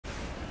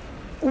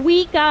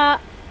We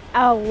got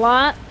a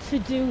lot to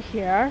do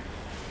here.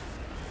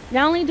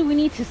 Not only do we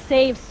need to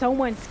save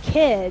someone's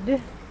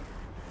kid,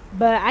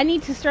 but I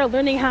need to start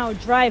learning how to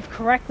drive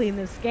correctly in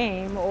this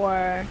game,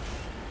 or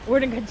we're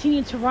gonna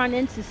continue to run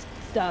into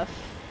stuff.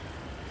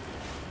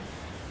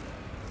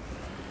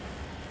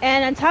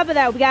 And on top of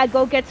that, we gotta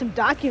go get some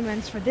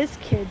documents for this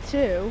kid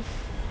too.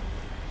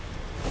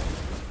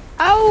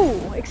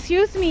 Oh,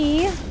 excuse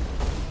me.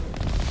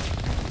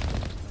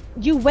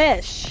 You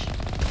wish.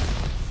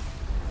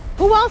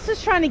 Who else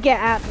is trying to get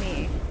at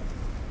me?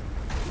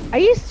 Are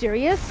you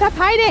serious? Stop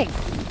hiding!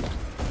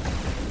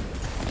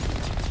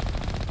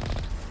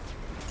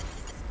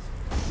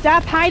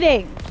 Stop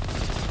hiding!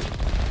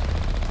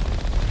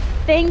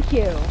 Thank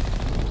you.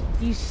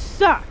 You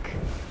suck.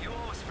 You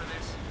owe us for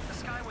this. The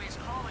Skyway is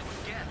calling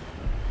again.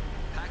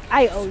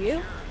 I owe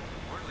you.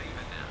 We're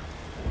leaving now.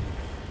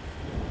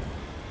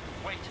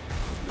 Wait.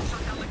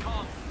 Shut down the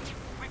comm.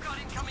 We've got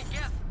incoming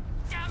Geth.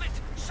 Damn it!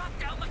 Shut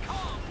down the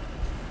comm.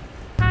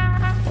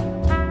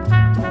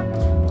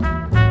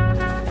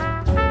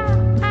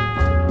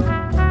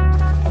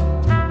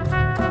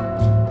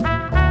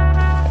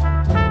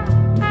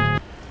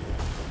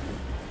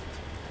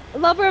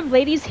 Lover of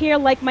ladies here,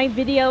 like my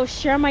video,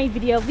 share my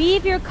video,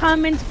 leave your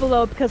comments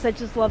below because I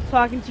just love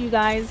talking to you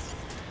guys.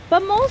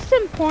 But most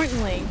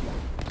importantly,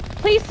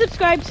 please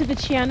subscribe to the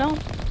channel.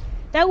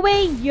 That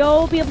way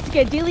you'll be able to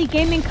get daily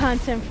gaming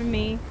content from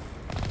me.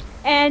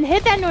 And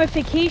hit that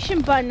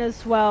notification button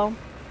as well,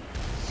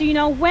 so you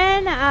know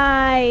when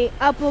I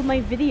upload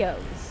my videos.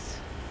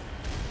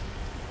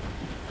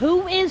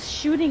 Who is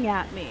shooting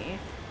at me?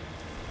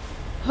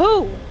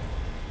 Who?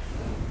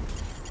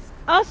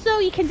 Also,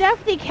 you can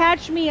definitely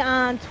catch me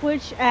on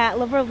Twitch at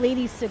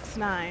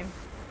loveroflady69.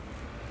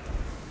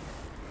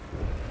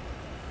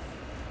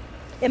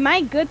 Am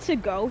I good to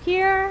go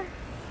here?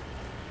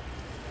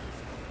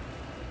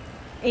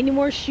 Any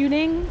more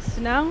shootings?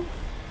 No?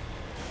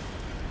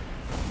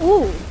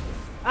 Ooh.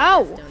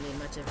 Ow. Don't need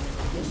much of an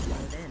inhibition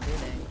then, do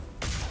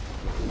they?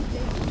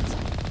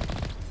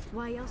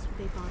 Why else would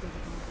they bother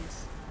with all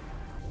this?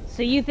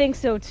 So you think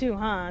so too,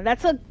 huh?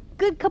 That's a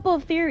good couple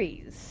of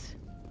theories.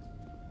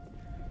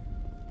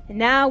 And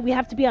now we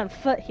have to be on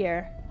foot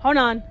here. Hold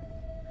on.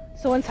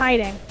 Someone's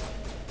hiding.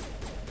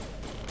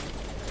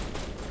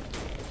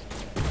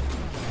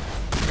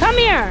 Come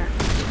here!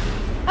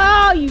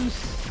 Oh, you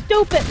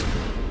stupid!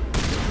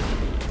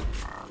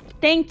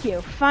 Thank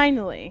you,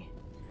 finally.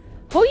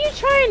 Who are you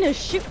trying to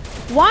shoot?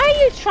 Why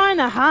are you trying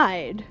to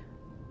hide?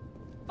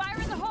 Fire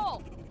in the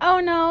hole!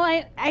 Oh no,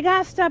 I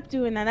gotta stop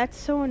doing that. That's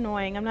so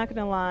annoying, I'm not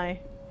gonna lie.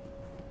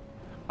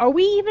 Are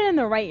we even in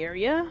the right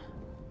area?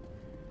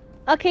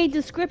 Okay,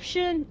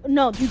 description.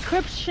 No,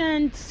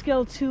 decryption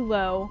skill too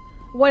low.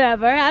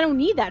 Whatever, I don't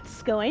need that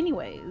skill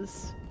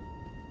anyways.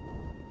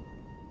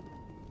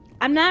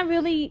 I'm not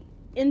really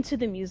into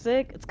the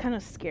music. It's kind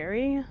of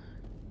scary.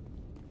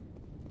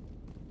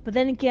 But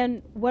then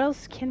again, what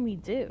else can we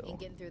do? Ain't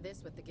getting through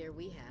this with the gear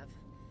we have.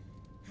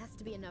 Has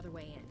to be another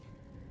way in.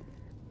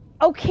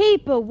 Okay,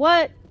 but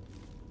what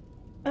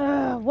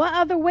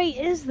other way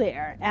is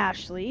there,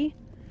 Ashley?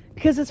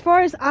 Because as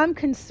far as I'm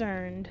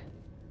concerned,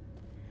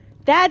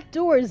 that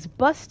door is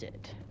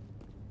busted.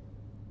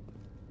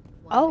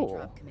 One-way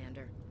drop,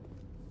 Commander.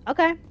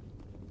 Okay.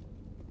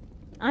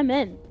 I'm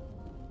in.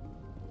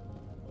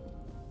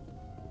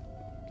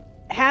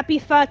 Happy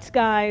thoughts,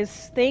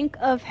 guys. Think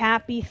of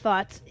happy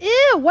thoughts.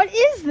 Ew, what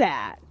is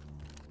that?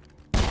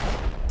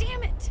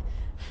 Damn it!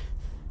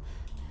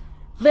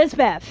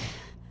 Lisbeth,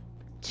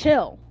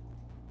 chill.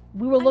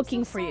 We were I'm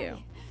looking so for you.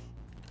 sorry.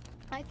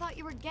 I thought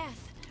you were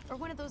Geth, or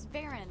one of those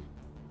Baron.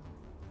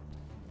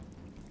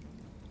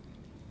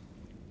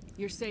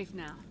 You're safe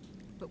now.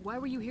 But why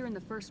were you here in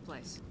the first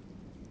place?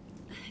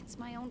 It's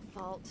my own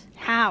fault.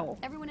 How?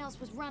 Everyone else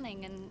was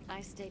running, and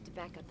I stayed to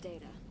back up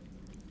data.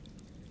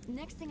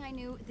 Next thing I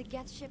knew, the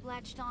Geth ship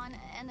latched on,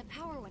 and the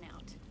power went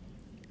out.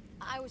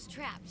 I was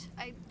trapped.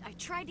 I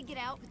tried to get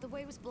out, but the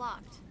way was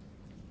blocked.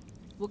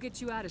 We'll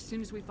get you out as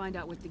soon as we find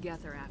out what the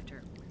Geth are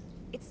after.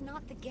 It's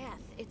not the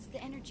Geth, it's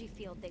the energy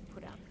field they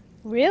put up.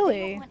 They Really?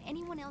 don't want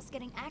anyone else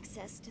getting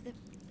access to the...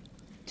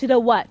 To the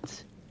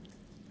what?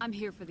 I'm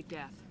here for the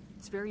Geth.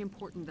 It's very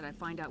important that I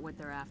find out what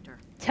they're after.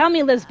 Tell me,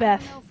 I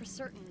Lisbeth. don't know for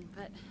certain,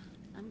 but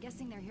I'm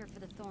guessing they're here for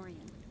the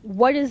Thorian.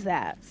 What is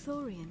that?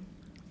 Thorian?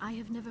 I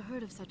have never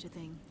heard of such a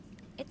thing.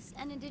 It's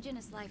an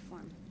indigenous life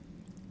form.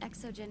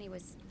 Exogeny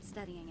was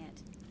studying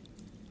it.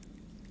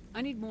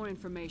 I need more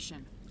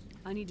information.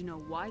 I need to know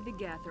why the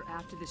Geth are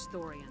after this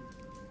Thorian.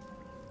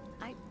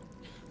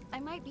 I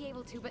might be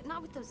able to, but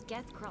not with those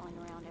Geth crawling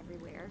around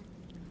everywhere.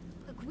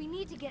 Look, we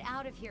need to get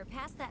out of here,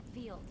 past that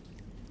field.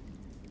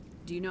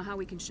 Do you know how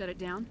we can shut it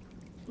down?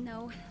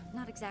 No,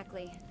 not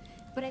exactly.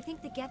 But I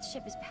think the Geth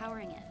ship is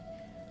powering it.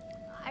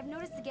 I've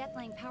noticed the Geth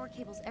laying power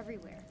cables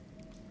everywhere.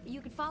 You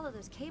could follow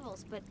those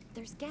cables, but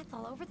there's Geth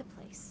all over the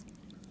place.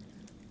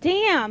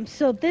 Damn,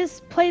 so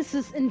this place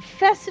is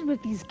infested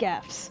with these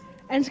Geths.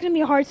 And it's gonna be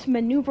hard to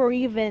maneuver or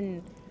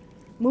even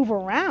move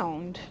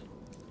around.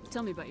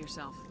 Tell me about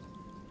yourself.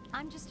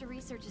 I'm just a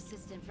research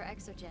assistant for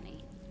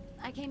Exogeny.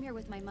 I came here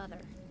with my mother.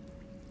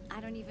 I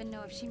don't even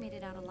know if she made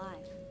it out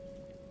alive.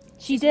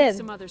 She She's with did.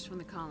 some others from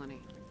the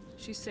colony.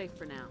 She's safe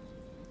for now.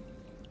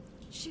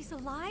 She's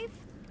alive?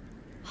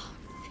 Oh,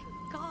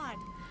 thank God.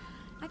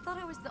 I thought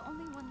I was the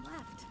only one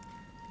left.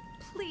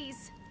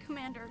 Please,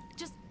 Commander,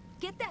 just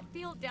get that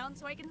field down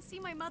so I can see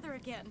my mother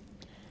again.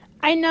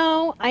 I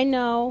know, I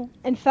know.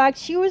 In fact,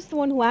 she was the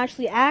one who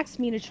actually asked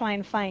me to try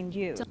and find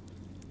you.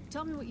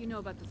 Tell me what you know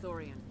about the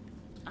Thorian.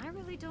 I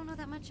really don't know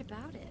that much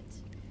about it.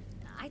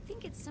 I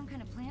think it's some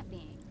kind of plant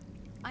being.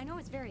 I know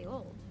it's very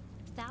old.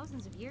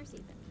 Thousands of years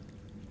even.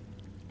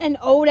 An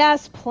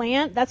old-ass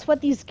plant? That's what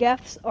these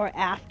Geths are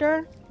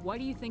after? Why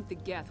do you think the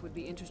Geth would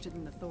be interested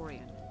in the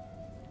Thorian?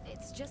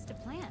 It's just a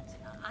plant.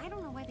 I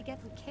don't know why the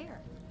Geth would care.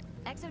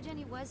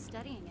 Exogeny was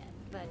studying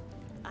it, but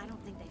I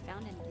don't think they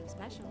found anything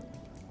special.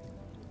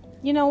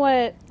 You know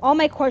what? All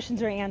my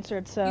questions are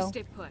answered, You so...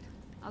 stay put.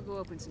 I'll go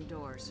open some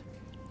doors.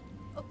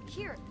 Oh,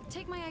 here,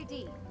 take my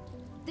ID.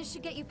 This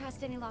should get you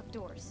past any locked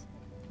doors.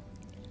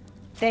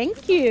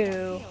 Thank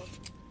you.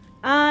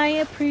 I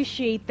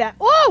appreciate that.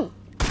 Whoa!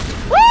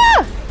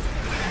 Ah!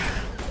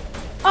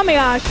 Oh my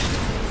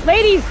gosh.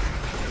 Ladies!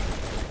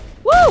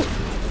 Woo!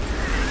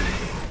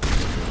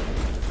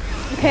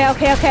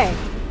 Okay.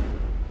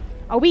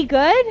 Are we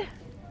good?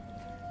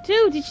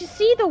 Dude, did you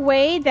see the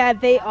way that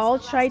they all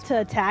tried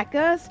to attack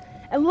us?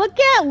 And look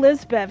at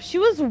Lisbeth. She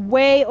was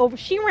way over.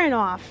 She ran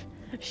off.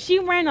 She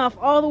ran off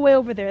all the way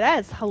over there. That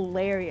is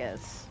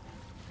hilarious.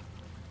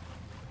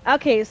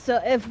 Okay,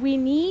 so if we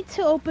need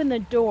to open the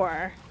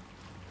door,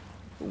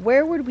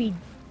 where would we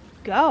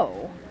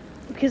go?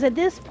 Because at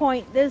this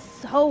point,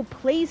 this whole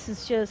place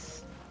is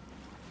just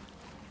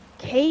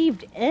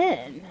caved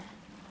in.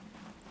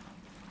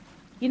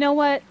 You know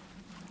what?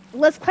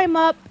 Let's climb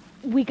up.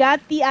 We got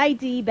the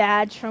ID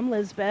badge from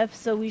Lisbeth,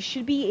 so we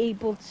should be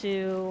able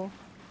to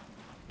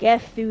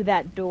get through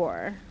that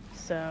door.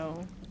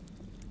 So,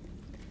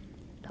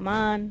 come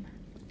on.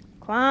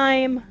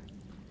 Climb.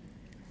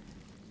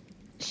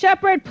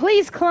 Shepard,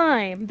 please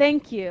climb.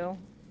 Thank you.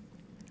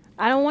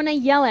 I don't want to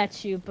yell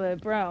at you,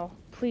 but bro,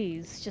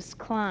 please, just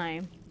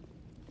climb.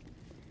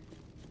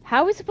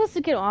 How are we supposed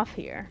to get off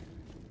here?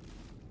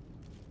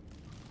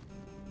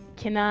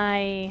 Can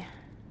I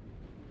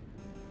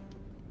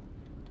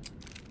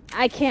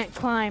can't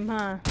climb,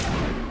 huh?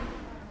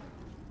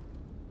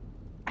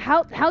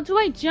 How do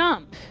I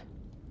jump?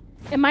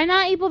 Am I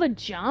not able to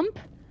jump?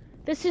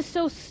 This is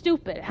so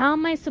stupid. How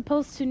am I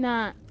supposed to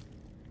not?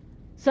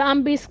 So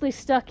I'm basically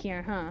stuck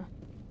here, huh?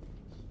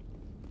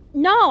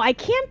 No, I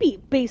can't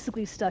be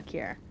basically stuck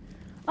here.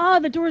 Oh,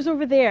 the door's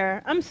over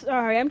there. I'm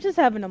sorry, I'm just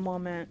having a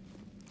moment.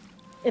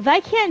 If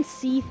I can't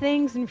see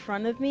things in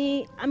front of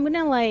me, I'm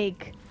gonna,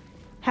 like,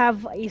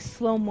 have a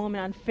slow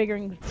moment on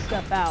figuring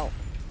stuff out.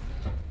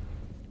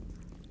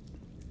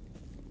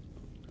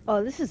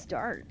 Oh, this is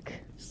dark.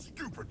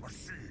 Stupid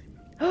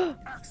machine!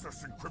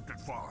 Access encrypted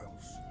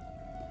files!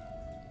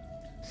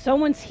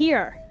 Someone's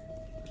here.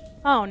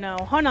 Oh no,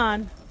 hold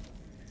on.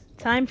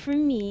 Time for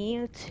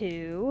me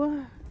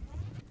to...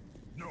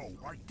 No,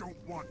 I don't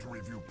want to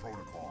review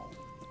protocol.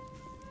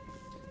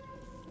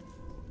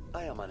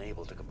 I am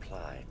unable to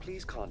comply.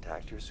 Please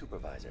contact your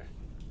supervisor.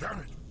 Damn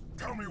it!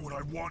 Tell me what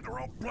I want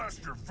or I'll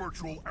blast your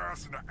virtual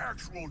ass into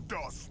actual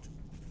dust!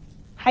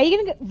 How are you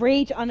gonna get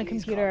rage on a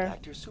Please computer?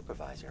 contact your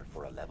supervisor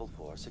for a level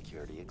 4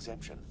 security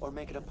exemption, or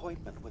make an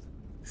appointment with...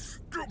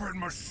 Stupid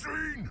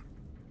machine!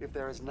 If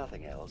there is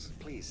nothing else,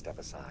 please step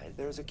aside.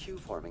 There is a queue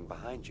forming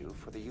behind you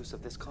for the use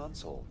of this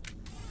console.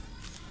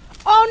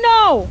 Oh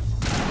no!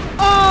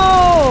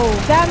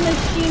 Oh! That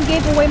machine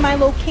gave away my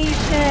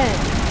location!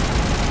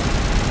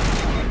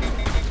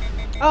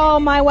 Oh,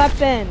 my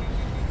weapon!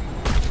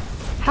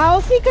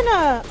 How's he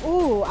gonna...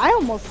 Ooh, I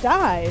almost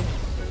died.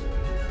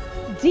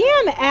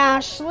 Damn,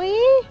 Ashley!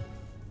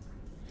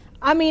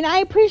 I mean, I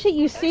appreciate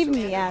you saving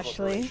me, Exogeny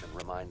Ashley. Corporation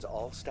reminds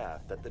all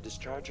staff that the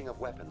discharging of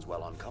weapons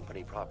while on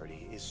company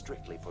property is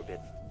strictly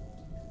forbidden.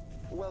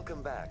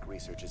 Welcome back,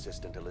 Research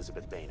Assistant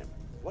Elizabeth Bainham.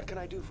 What can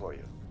I do for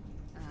you?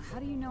 How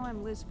do you know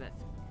I'm Lisbeth?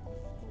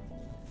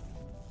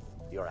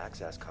 Your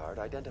access card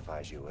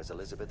identifies you as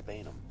Elizabeth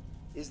Bainham.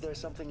 Is there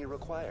something you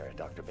require,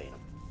 Dr. Bainham?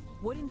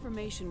 What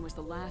information was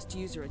the last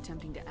user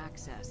attempting to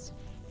access?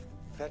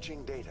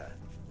 Fetching data.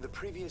 The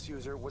previous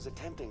user was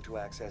attempting to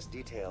access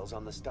details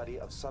on the study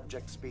of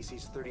subject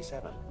species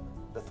 37,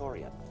 the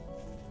Thorian.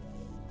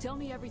 Tell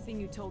me everything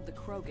you told the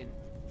Krogan.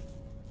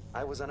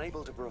 I was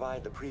unable to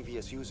provide the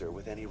previous user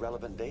with any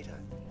relevant data.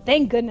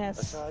 Thank goodness.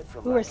 Aside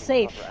from We were lacking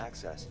safe. proper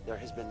access, there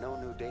has been no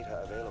new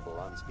data available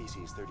on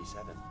species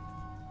 37.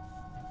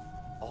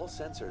 All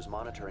sensors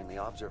monitoring the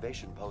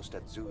observation post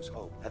at Zoo's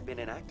Hope have been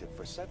inactive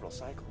for several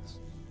cycles.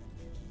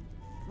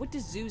 What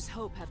does Zoo's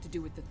Hope have to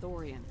do with the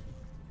Thorian?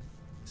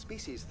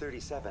 Species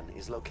 37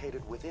 is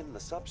located within the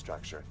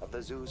substructure of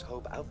the Zoo's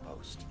Hope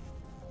outpost.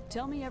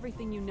 Tell me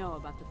everything you know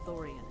about the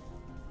Thorian.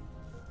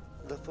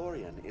 The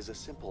Thorian is a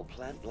simple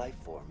plant life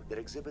form that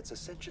exhibits a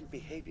sentient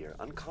behavior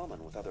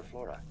uncommon with other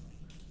flora.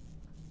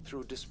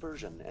 Through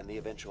dispersion and the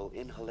eventual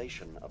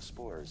inhalation of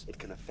spores, it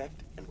can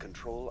affect and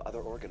control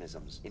other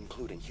organisms,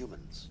 including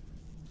humans.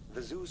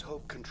 The Zoo's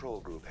Hope control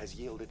group has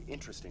yielded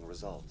interesting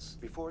results.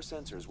 Before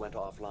sensors went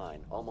offline,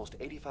 almost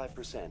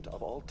 85%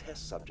 of all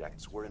test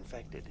subjects were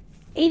infected.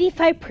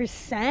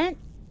 85%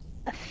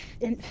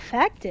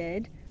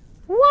 infected?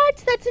 What?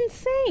 That's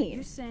insane.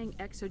 You're saying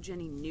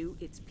Exogeny knew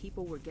its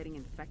people were getting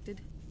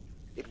infected?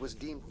 It was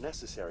deemed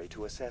necessary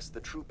to assess the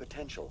true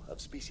potential of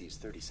Species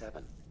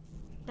 37.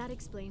 That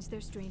explains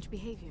their strange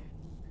behavior.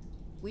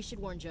 We should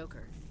warn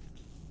Joker.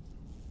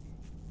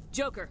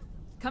 Joker!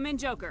 Come in,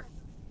 Joker!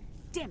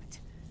 Damn it!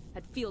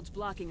 That field's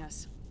blocking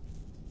us.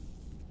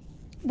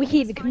 We can't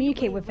even Find a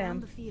communicate way with around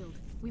him. the field.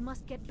 We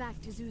must get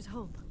back to Zoo's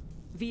Hope.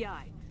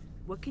 VI,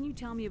 what can you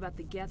tell me about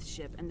the Geth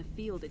ship and the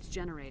field it's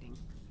generating?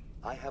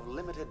 I have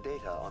limited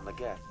data on the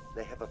Geth.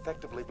 They have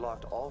effectively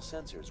blocked all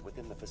sensors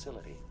within the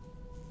facility.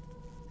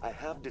 I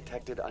have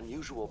detected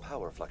unusual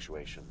power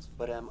fluctuations,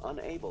 but am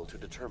unable to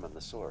determine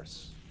the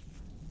source.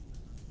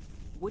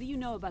 What do you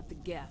know about the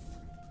Geth?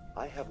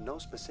 I have no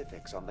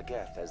specifics on the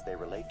Geth as they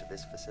relate to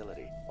this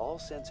facility. All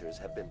sensors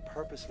have been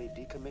purposely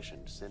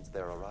decommissioned since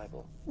their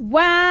arrival.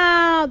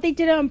 Wow, they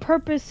did it on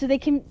purpose so they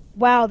can...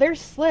 Wow, they're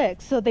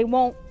slick, so they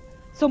won't...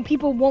 So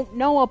people won't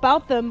know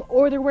about them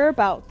or their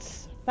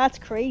whereabouts. That's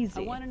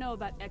crazy. I want to know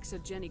about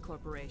Exogeny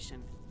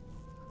Corporation.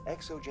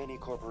 Exogeny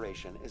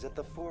Corporation is at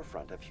the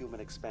forefront of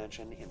human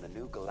expansion in the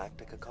new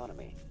galactic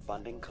economy,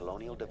 funding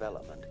colonial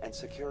development and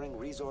securing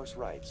resource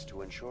rights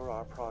to ensure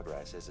our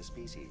progress as a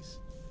species.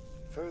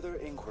 Further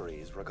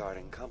inquiries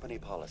regarding company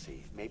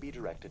policy may be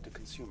directed to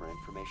Consumer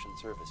Information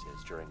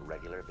Services during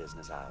regular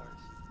business hours.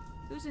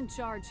 Who's in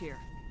charge here?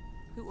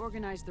 Who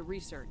organized the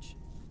research?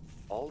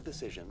 All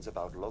decisions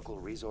about local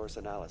resource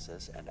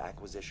analysis and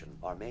acquisition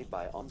are made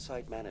by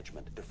on-site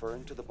management,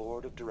 deferring to the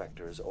board of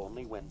directors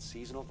only when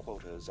seasonal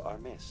quotas are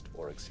missed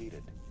or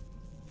exceeded.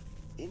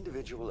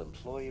 Individual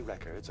employee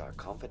records are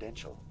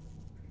confidential.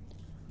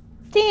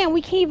 Damn,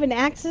 we can't even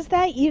access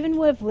that even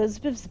with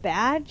Elizabeth's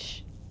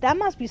badge? That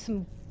must be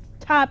some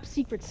top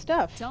secret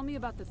stuff. Tell me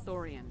about the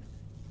Thorian.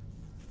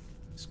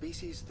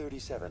 Species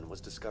 37 was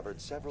discovered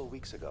several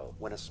weeks ago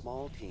when a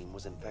small team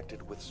was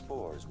infected with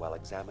spores while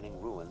examining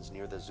ruins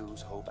near the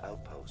Zoo's Hope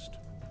outpost.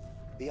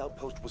 The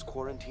outpost was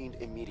quarantined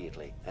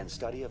immediately, and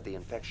study of the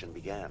infection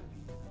began.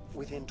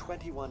 Within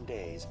 21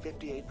 days,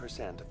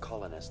 58% of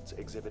colonists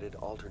exhibited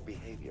altered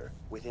behavior.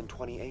 Within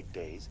 28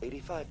 days,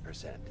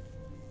 85%.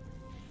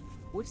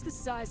 What's the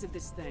size of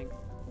this thing?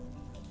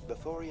 The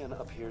Thorian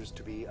appears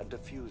to be a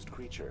diffused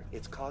creature.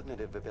 Its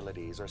cognitive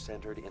abilities are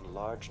centered in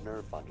large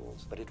nerve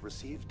bundles, but it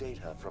receives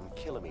data from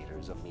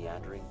kilometers of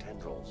meandering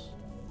tendrils.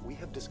 We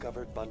have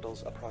discovered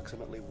bundles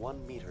approximately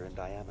 1 meter in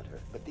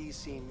diameter, but these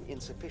seem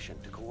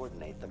insufficient to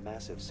coordinate the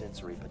massive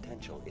sensory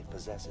potential it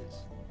possesses.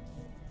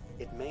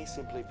 It may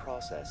simply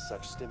process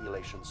such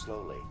stimulation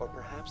slowly, or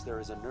perhaps there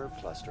is a nerve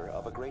cluster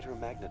of a greater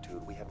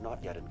magnitude we have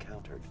not yet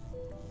encountered.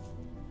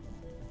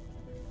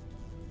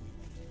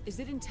 Is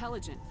it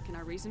intelligent? Can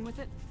I reason with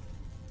it?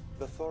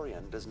 The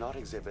Thorian does not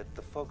exhibit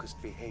the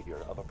focused behavior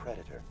of a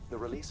predator. The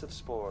release of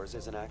spores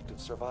is an act of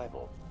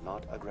survival,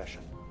 not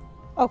aggression.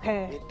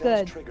 Okay, It does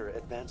good. trigger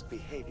advanced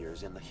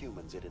behaviors in the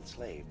humans it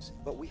enslaves,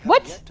 but we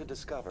have yet to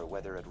discover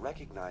whether it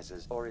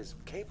recognizes or is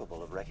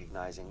capable of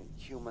recognizing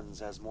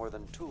humans as more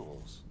than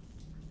tools.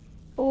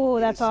 Oh,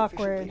 It that's is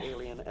awkward. sufficiently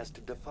alien as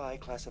to defy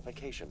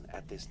classification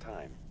at this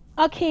time.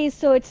 Okay,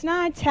 so it's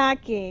not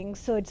attacking,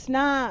 so it's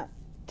not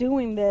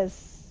doing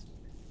this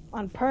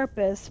on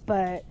purpose,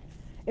 but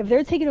if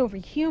they're taking over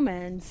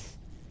humans,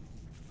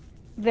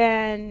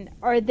 then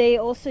are they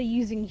also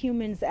using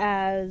humans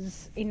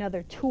as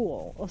another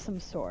tool of some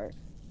sort?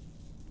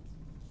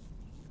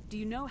 Do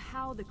you know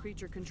how the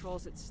creature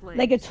controls its slaves?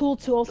 Like a tool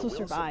to also The will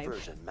survive.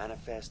 subversion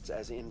manifests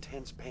as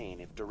intense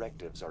pain if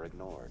directives are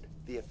ignored.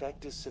 The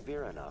effect is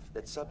severe enough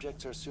that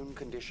subjects are soon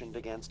conditioned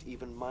against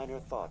even minor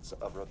thoughts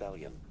of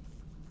rebellion.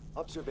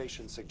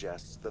 Observation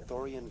suggests the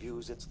Thorian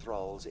views its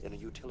thralls in a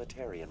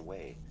utilitarian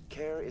way.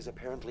 Care is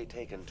apparently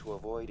taken to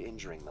avoid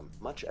injuring them,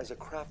 much as a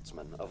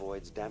craftsman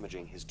avoids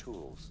damaging his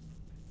tools.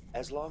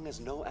 As long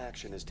as no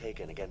action is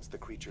taken against the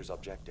creature's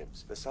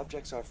objectives, the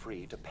subjects are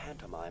free to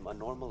pantomime a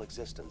normal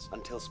existence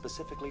until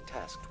specifically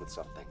tasked with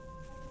something.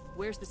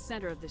 Where's the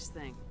center of this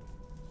thing?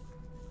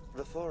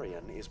 The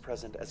Thorian is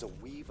present as a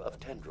weave of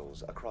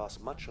tendrils across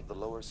much of the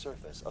lower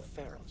surface of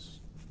Pharos.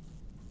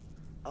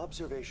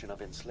 Observation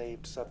of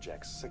enslaved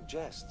subjects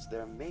suggests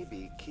there may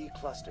be key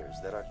clusters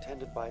that are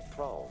tended by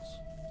thralls.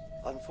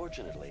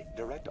 Unfortunately,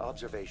 direct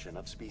observation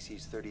of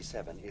Species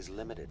 37 is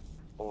limited,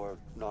 or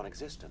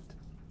non-existent.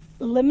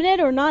 Limited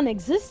or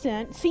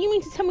non-existent? So you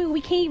mean to tell me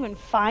we can't even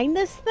find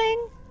this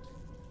thing?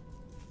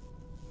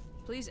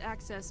 Please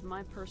access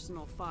my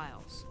personal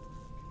files.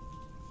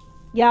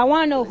 Yeah, I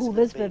want to know who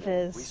Elizabeth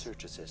Bainham, is.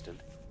 Research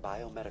Assistant,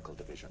 Biomedical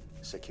Division,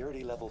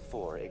 Security Level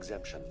 4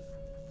 exemption.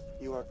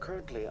 You are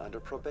currently under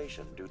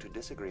probation due to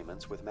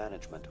disagreements with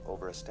management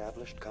over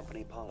established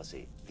company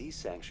policy. These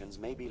sanctions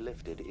may be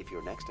lifted if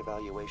your next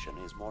evaluation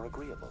is more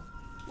agreeable.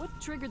 What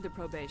triggered the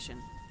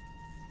probation?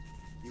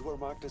 You were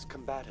marked as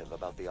combative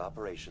about the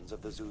operations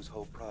of the Zoo's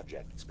Hope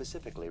project,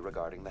 specifically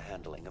regarding the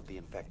handling of the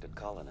infected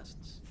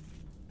colonists.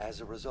 As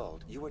a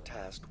result, you were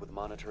tasked with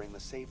monitoring the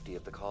safety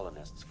of the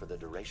colonists for the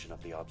duration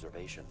of the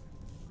observation.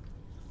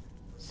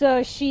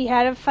 So she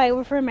had a fight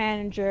with her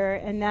manager,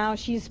 and now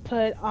she's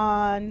put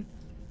on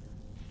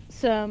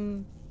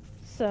some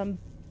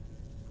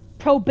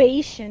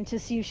probation to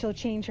see if she'll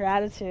change her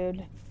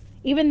attitude.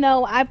 Even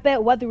though I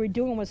bet what they were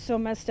doing was so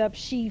messed up,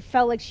 she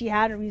felt like she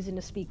had a reason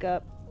to speak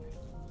up.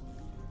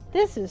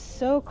 This is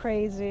so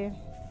crazy.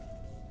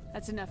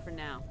 That's enough for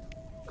now.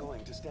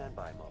 Going to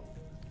standby mode.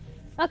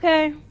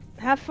 Okay,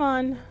 have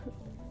fun,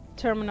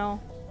 Terminal.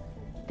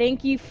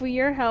 Thank you for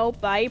your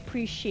help. I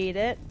appreciate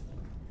it.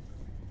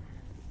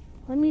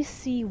 Let me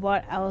see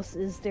what else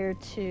is there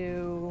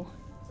to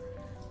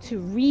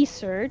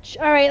research.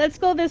 All right, let's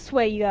go this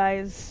way, you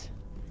guys.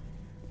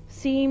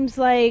 Seems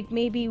like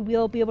maybe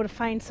we'll be able to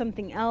find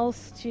something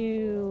else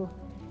to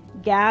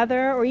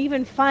gather, or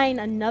even find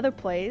another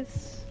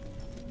place.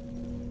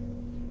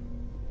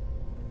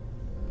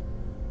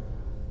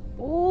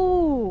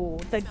 Ooh,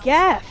 the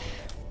Geth.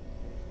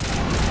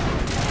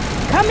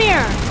 Come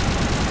here.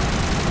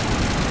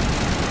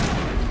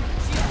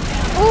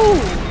 Ooh,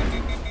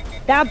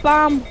 that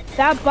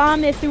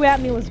bomb they threw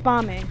at me was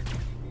bombing.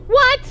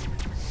 What?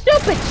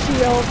 Stupid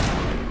shield.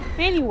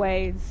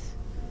 Anyways.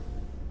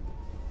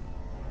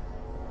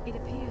 It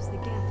appears the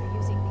Geth are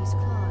using these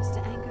claws to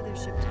anchor their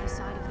ship to the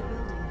side of the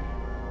building.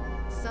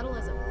 Subtle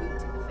as a boot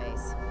to the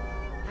face.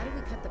 How do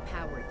we cut the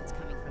power if it's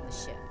coming from the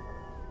ship?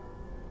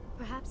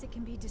 Perhaps it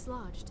can be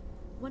dislodged.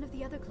 One of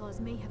the other claws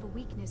may have a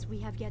weakness we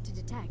have yet to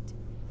detect.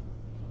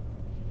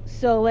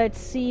 So let's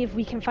see if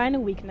we can find a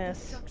The weakness.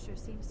 structure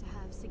seems to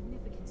have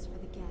significance for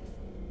the Geth.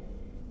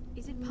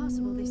 Is it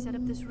possible they set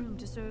up this room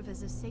to serve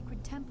as a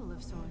sacred temple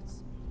of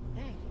sorts?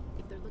 Hey,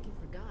 if they're looking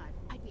for God,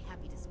 I'd be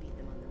happy to speed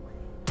them on their way.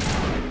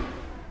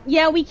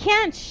 Yeah, we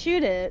can't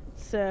shoot it,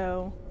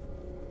 so...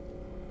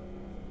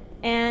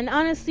 And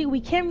honestly, we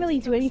can't really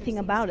do anything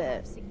about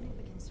it.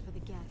 Significance for the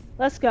Geth.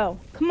 Let's go.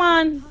 Come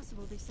on.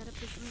 Possible they set up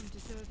this room to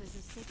serve as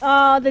a sacred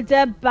Oh, the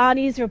dead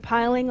bodies are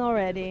piling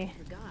already.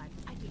 For God,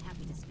 I'd be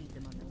happy to speed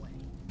them on their way.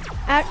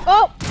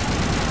 Oh!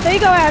 There you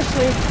go,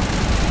 Ashley.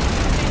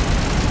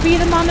 Speed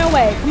them on their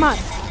way. Come on.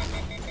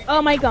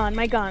 Oh, my gun.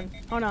 My gun.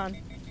 Hold on.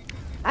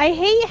 I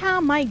hate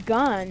how my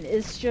gun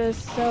is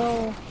just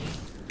so...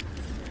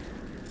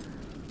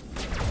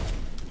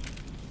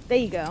 There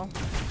you go.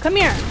 Come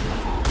here.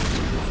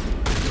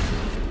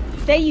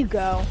 There you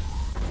go.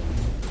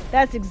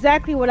 That's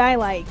exactly what I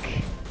like.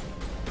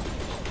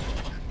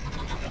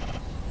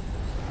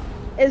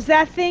 Is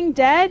that thing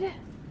dead?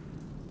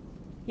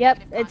 Yep,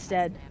 it's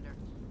dead.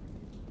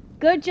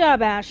 Good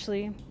job,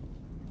 Ashley.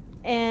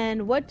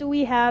 And what do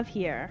we have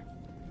here?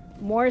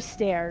 More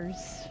stairs.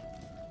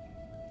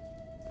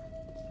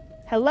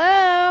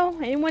 Hello?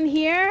 Anyone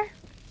here?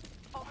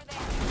 Over there.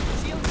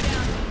 Shields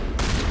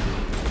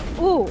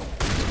down. Ooh.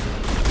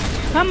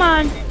 Come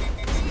on.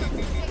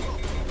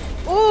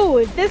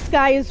 Ooh, this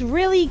guy is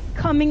really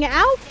coming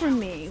out for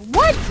me.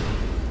 What?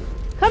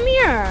 Come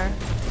here.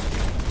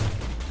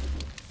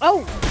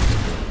 Oh.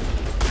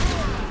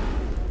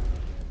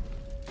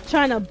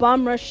 Trying to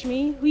bum rush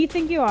me? Who you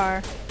think you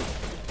are?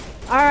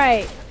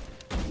 Alright.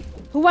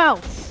 Who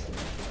else?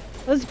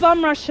 Let's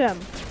bum rush him.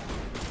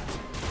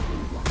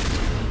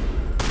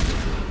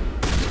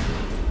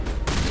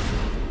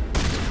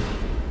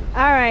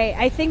 Alright,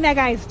 I think that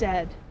guy's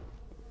dead.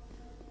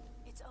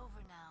 It's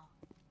over now.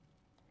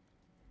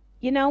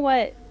 You know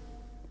what?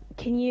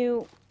 Can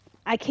you...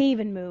 I can't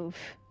even move.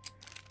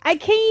 I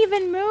can't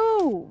even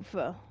move!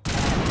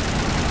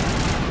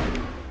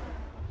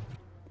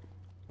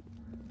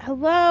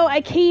 Hello?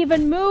 I can't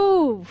even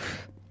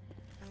move!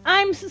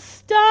 I'm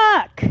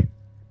stuck!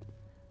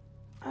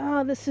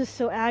 Oh, this is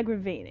so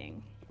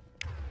aggravating.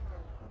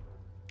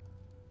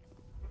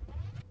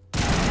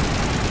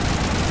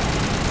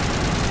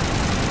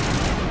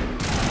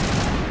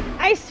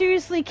 I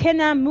seriously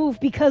cannot move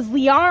because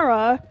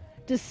Liara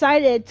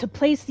decided to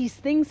place these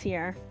things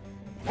here.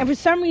 And for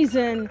some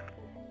reason,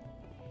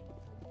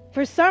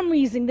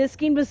 this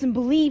game doesn't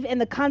believe in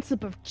the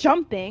concept of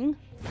jumping.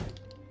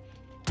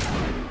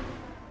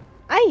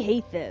 I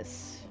hate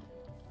this.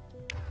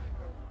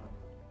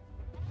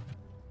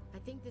 I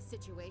think this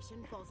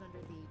situation falls under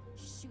the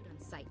shoot on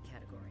sight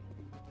category.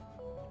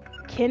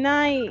 Can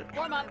I...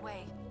 Form up.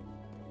 Way.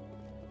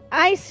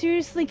 I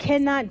seriously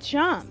cannot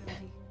jump.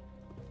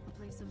 A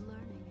place of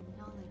learning and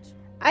knowledge.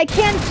 I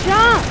can't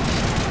jump!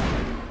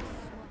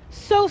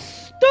 So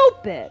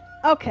stupid!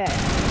 Okay.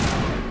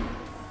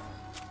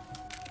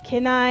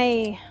 Can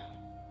I...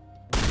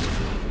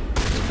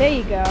 There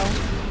you go.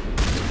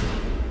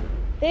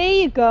 There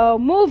you go.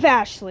 Move,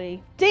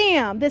 Ashley.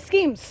 Damn, this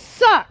game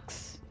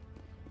sucks!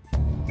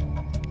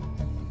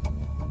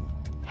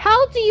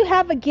 How do you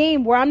have a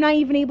game where I'm not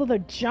even able to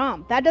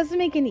jump? That doesn't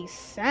make any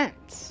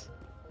sense.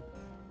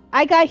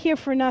 I got here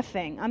for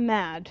nothing. I'm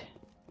mad.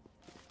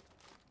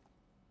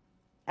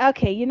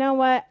 Okay, you know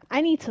what?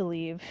 I need to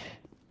leave.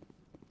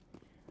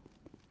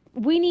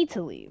 We need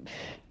to leave.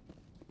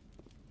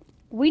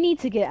 We need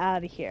to get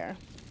out of here.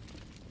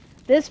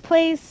 This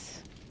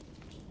place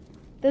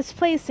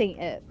ain't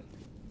it.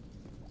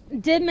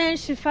 Did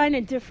manage to find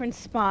a different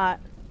spot.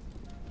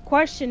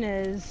 Question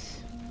is,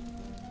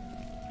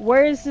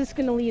 where is this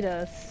gonna lead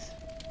us?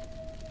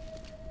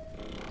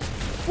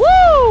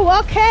 Woo!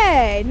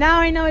 Okay, now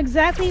I know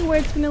exactly where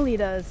it's gonna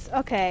lead us.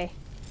 Okay.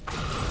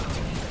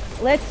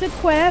 Let's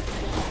equip.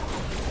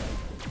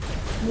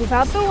 Move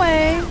out the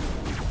way.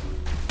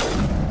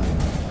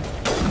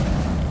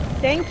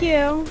 Thank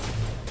you.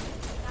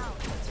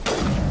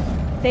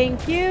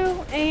 Thank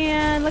you.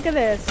 And look at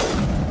this.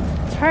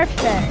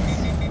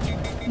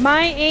 Perfect.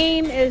 My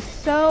aim is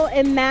so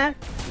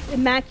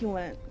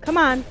immaculate. Come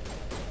on.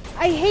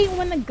 I hate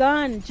when the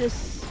gun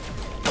just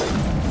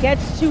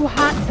gets too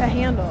hot to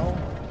handle.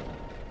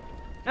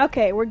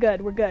 Okay, we're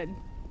good. We're good.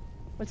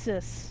 What's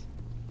this?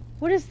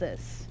 What is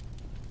this?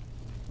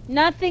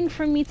 Nothing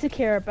for me to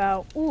care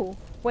about. Ooh,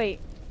 wait.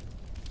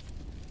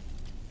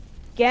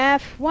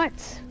 Gaff, what?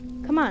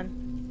 Come on.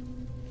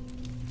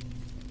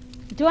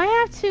 Do I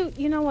have to?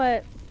 You know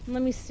what?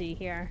 Let me see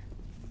here.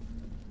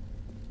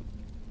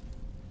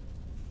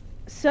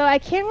 So I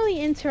can't really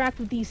interact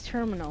with these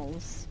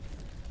terminals.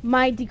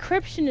 My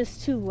decryption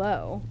is too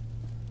low.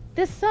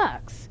 This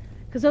sucks.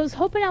 Because I was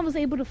hoping I was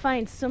able to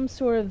find some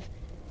sort of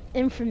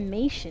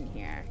information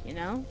here, you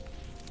know?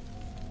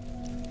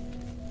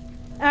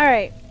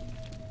 Alright.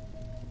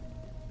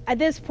 At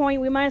this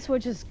point, we might as well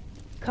just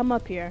come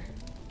up here.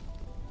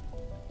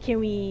 Can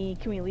we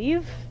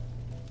leave?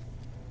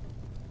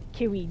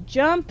 Can we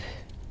jump?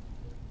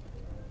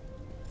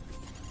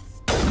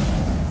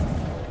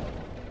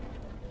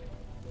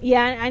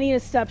 Yeah, I need to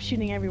stop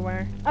shooting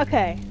everywhere.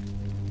 Okay.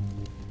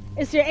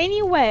 Is there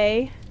any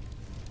way...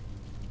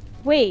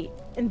 Wait,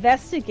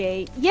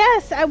 investigate?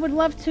 Yes, I would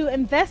love to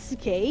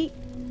investigate.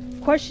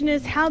 Question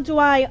is, how do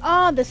I...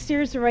 Oh, the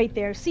stairs are right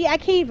there. See, I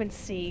can't even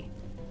see.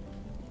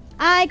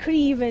 I could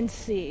even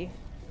see.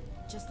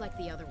 Just like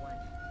the other one.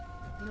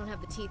 We don't have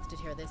the teeth to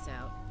tear this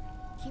out.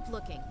 Keep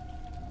looking.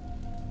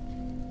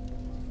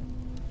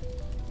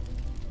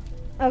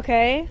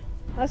 Okay,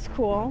 that's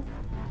cool.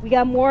 We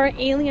got more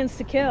aliens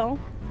to kill.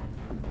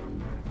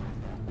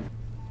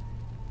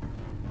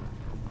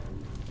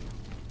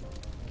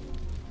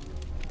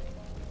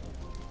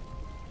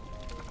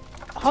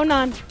 Hold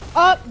on.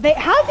 Oh,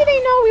 how did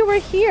they know we were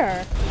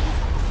here?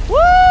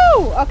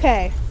 Woo!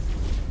 Okay.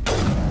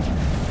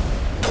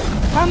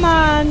 Come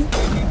on.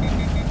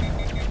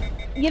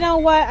 You know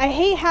what? I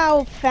hate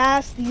how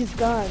fast these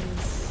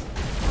guns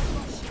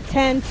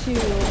tend to...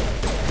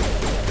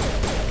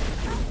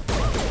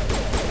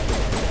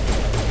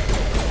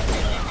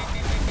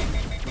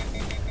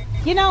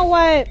 You know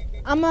what?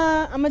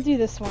 I'ma do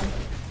this one.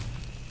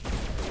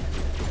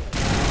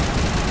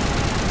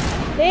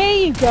 There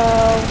you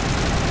go.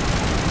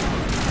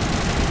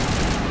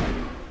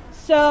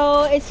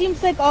 So it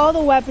seems like all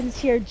the weapons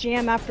here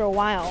jam after a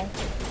while,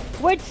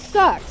 which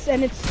sucks,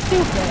 and it's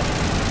stupid.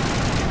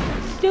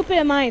 Stupid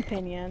in my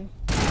opinion.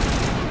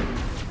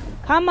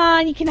 Come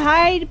on, you can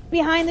hide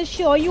behind the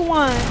shield all you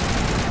want.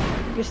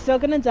 You're still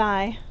gonna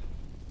die.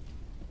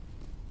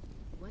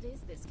 What is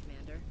this,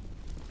 Commander?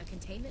 A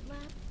containment lab?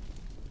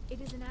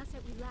 It is an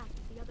asset we lack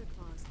with the other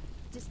claws.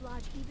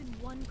 Dislodge even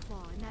one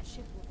claw and that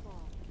ship will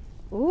fall.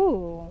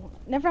 Ooh,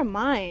 never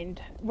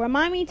mind.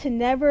 Remind me to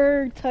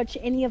never touch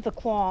any of the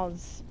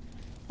claws.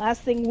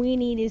 Last thing we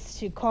need is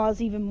to cause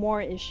even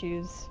more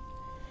issues.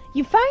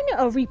 You find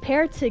a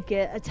repair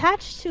ticket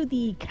attached to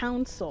the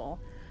console.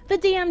 The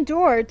damn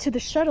door to the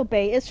shuttle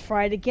bay is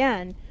fried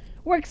again.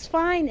 Works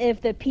fine if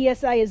the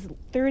PSI is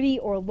 30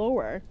 or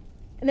lower.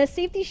 And the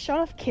safety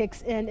shutoff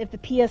kicks in if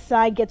the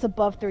PSI gets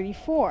above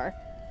 34.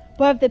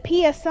 But if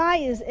the PSI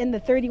is in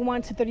the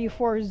 31 to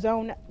 34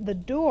 zone, the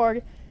door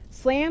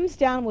slams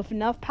down with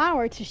enough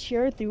power to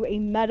shear through a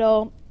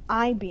metal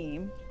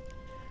I-beam.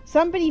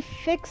 Somebody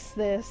fix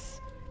this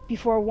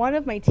before one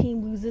of my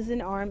team loses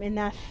an arm in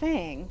that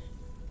thing.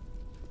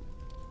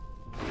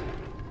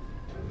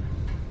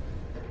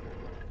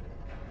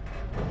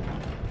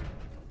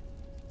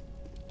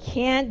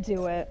 Can't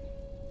do it.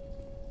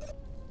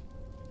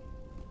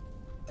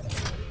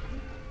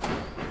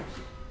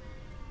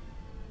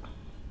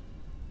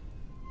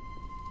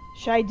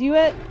 Should I do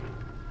it?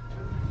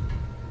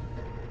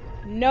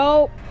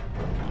 Nope.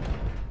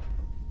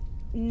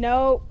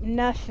 Nope,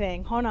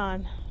 nothing. Hold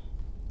on.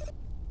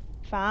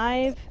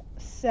 5,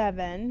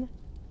 7,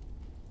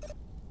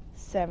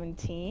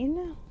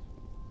 17.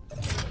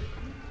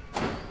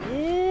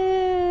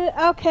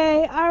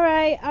 Okay,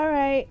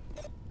 alright.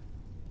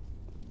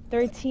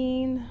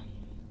 13.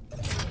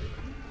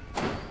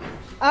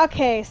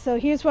 Okay, so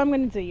here's what I'm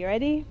gonna do. You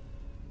ready?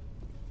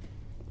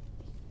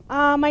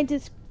 My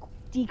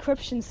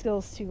decryption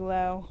skill's too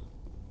low.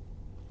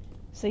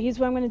 So here's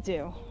what I'm gonna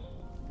do.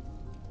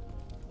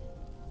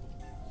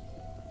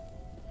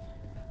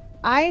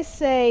 I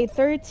say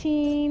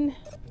 13.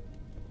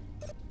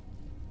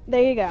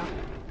 There you go.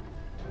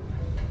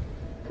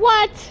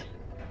 What?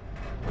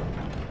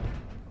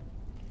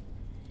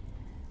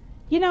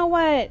 You know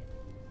what?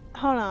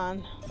 Hold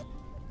on.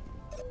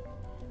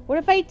 What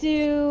if I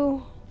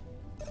do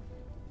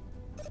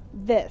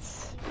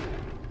this?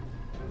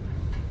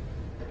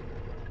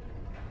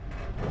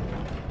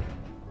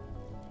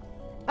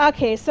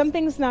 Okay,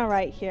 something's not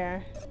right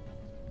here.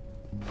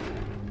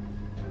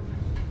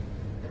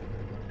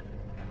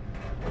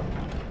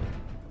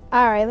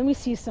 Alright, let me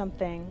see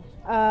something.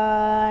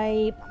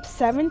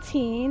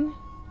 17,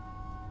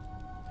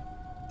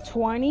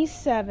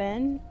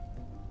 27,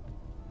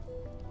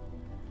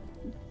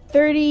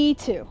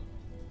 32.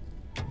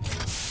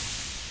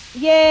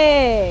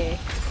 Yay!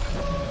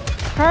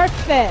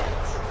 Perfect!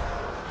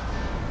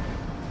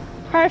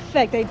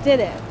 Perfect, I did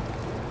it.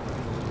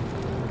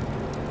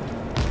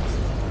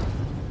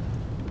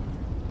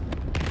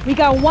 We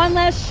got one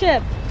last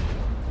ship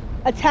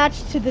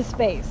attached to this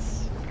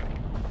base.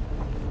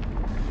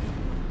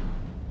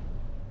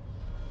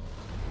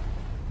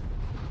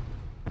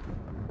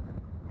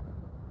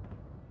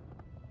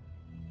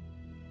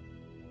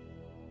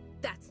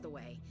 That's the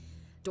way.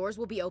 Doors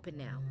will be open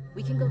now.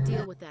 We can go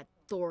deal with that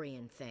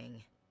Thorian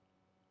thing.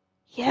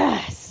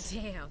 Yes!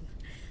 Damn.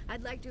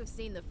 I'd like to have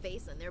seen the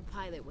face on their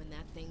pilot when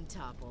that thing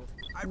toppled.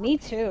 Me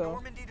too.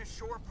 Normandy to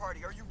shore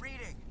party. Are you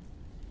reading?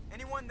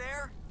 Anyone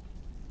there?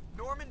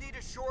 Normandy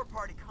to shore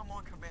party. Come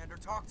on, Commander.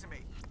 Talk to me.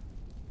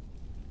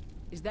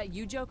 Is that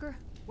you, Joker?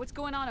 What's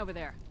going on over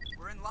there?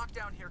 We're in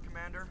lockdown here,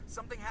 Commander.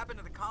 Something happened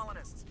to the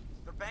colonists.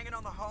 They're banging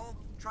on the hull,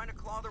 trying to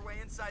claw their way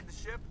inside the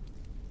ship.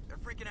 They're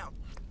freaking out.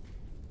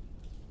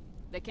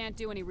 They can't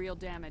do any real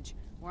damage.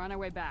 We're on our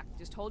way back.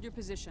 Just hold your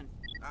position.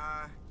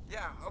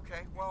 Yeah,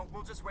 okay. Well,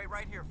 we'll just wait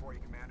right here for you,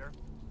 Commander.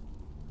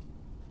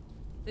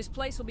 This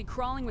place will be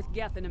crawling with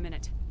Geth in a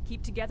minute.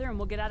 Keep together and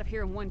we'll get out of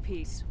here in one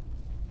piece.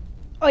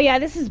 Oh yeah,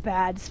 this is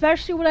bad.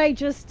 Especially what I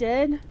just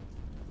did.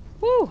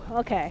 Whew,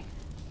 okay.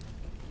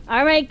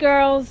 Alright,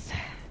 girls.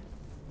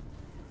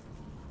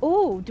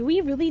 Oh, do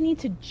we really need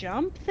to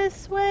jump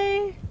this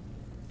way?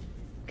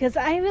 Because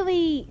I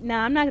really...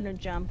 Nah, I'm not gonna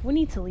jump. We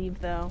need to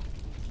leave, though.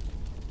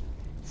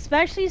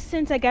 Especially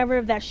since I got rid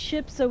of that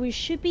ship, so we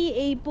should be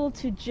able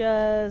to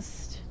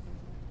just...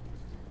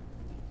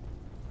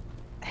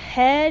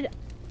 head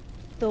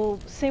the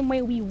same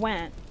way we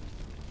went.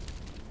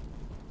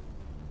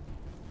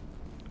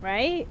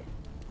 Right?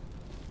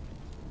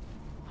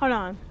 Hold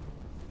on.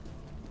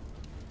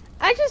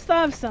 I just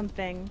thought of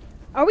something.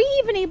 Are we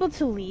even able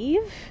to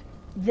leave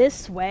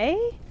this way?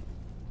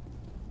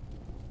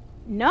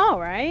 No,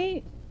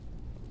 right?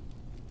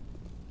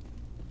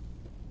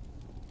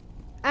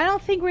 I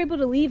don't think we're able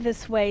to leave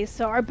this way,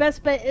 so our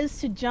best bet is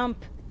to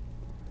jump.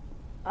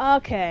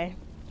 Okay.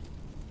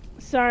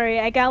 Sorry,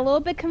 I got a little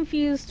bit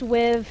confused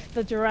with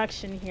the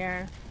direction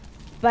here.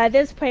 But at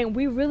this point,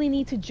 we really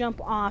need to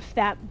jump off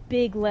that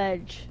big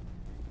ledge.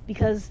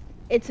 Because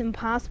it's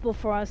impossible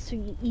for us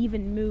to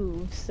even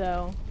move,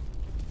 so...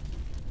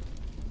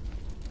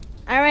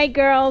 Alright,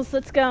 girls,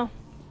 let's go.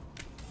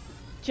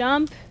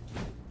 Jump.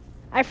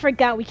 I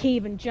forgot we can't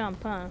even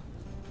jump, huh?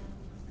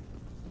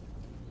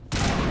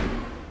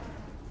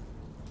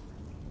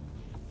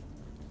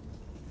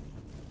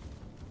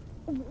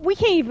 We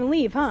can't even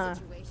leave, huh?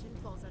 Situation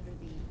falls under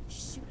the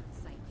shoot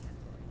on sight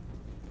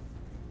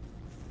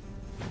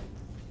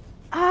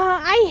category.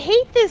 I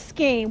hate this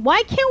game.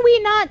 Why can't we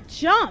not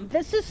jump?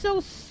 This is so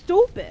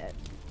stupid.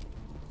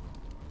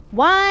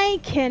 Why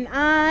can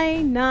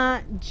I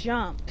not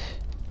jump?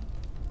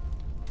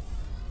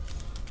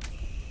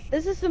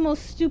 This is the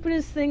most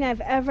stupidest thing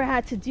I've ever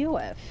had to deal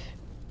with.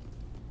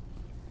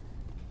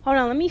 Hold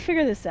on, let me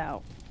figure this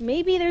out.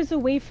 Maybe there's a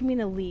way for me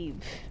to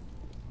leave.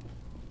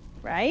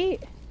 Right?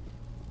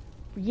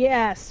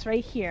 Yes,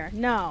 right here.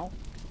 No.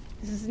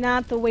 This is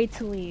not the way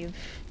to leave.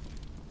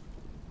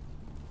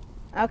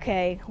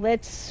 Okay,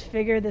 let's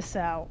figure this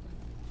out.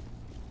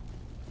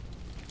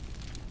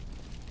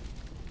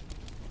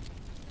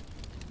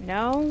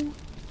 No.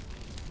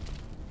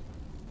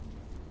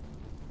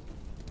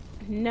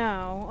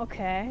 No,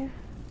 okay.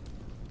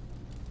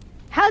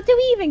 How did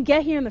we even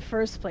get here in the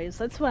first place?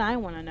 That's what I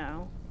want to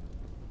know.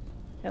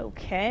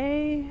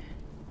 Okay.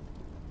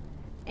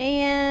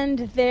 And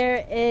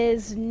there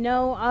is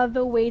no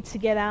other way to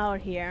get out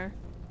here.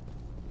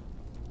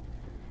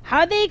 How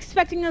are they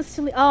expecting us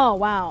to leave? Oh,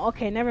 wow.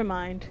 Okay, never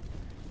mind.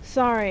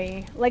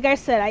 Sorry. Like I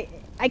said,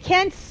 I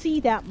can't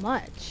see that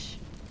much.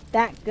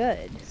 That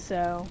good,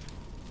 so...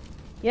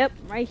 Yep,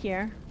 right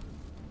here.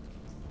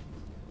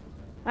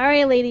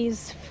 Alright,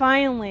 ladies.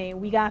 Finally,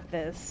 we got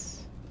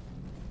this.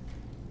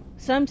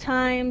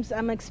 Sometimes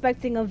I'm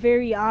expecting a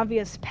very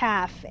obvious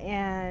path,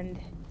 and...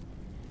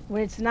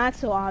 when it's not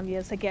so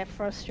obvious, I get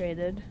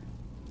frustrated.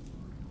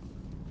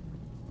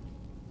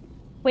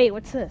 Wait,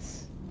 what's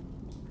this?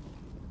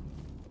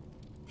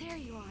 There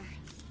you are.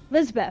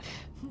 Lisbeth.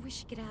 We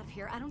should get out of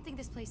here. I don't think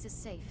this place is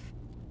safe.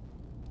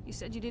 You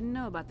said you didn't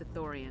know about the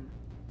Thorian.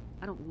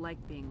 I don't like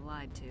being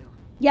lied to.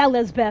 Yeah,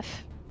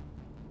 Lisbeth.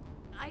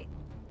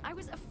 I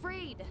was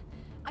afraid.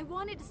 I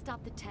wanted to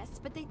stop the tests,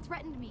 but they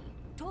threatened me.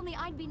 Told me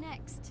I'd be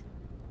next.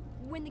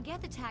 When the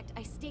Geth attacked,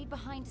 I stayed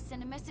behind to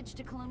send a message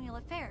to Colonial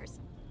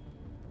Affairs.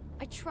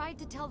 I tried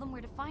to tell them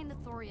where to find the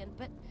Thorian,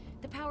 but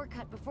the power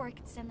cut before I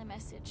could send the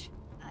message.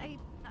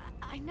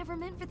 I never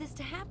meant for this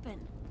to happen.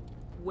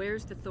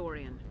 Where's the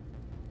Thorian?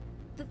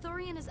 The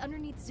Thorian is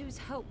underneath Zoo's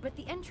Hope, but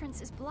the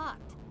entrance is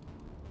blocked.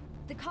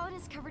 The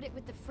colonists covered it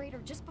with the freighter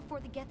just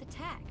before the Geth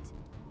attacked.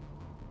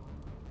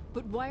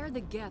 But why are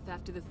the Geth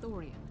after the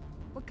Thorian?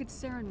 What could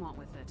Saren want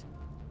with it?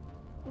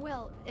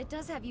 Well, it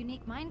does have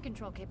unique mind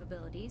control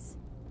capabilities.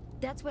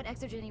 That's what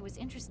Exogeny was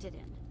interested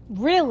in.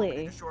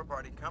 Really? The shore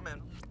party, come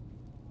in.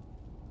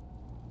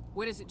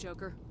 What is it,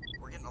 Joker?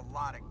 We're getting a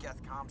lot of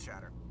Geth comm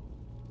chatter.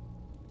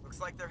 Looks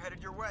like they're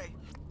headed your way.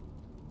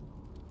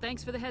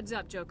 Thanks for the heads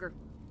up, Joker.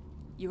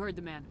 You heard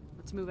the man.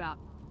 Let's move out.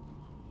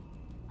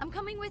 I'm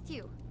coming with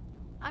you.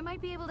 I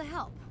might be able to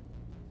help.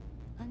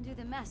 Undo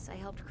the mess I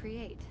helped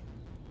create.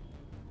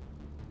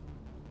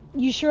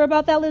 You sure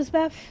about that,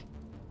 Lizbeth?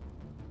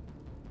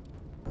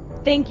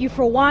 Thank you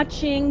for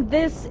watching.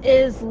 This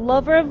is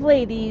Lover of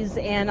Ladies,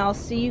 and I'll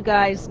see you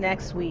guys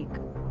next week.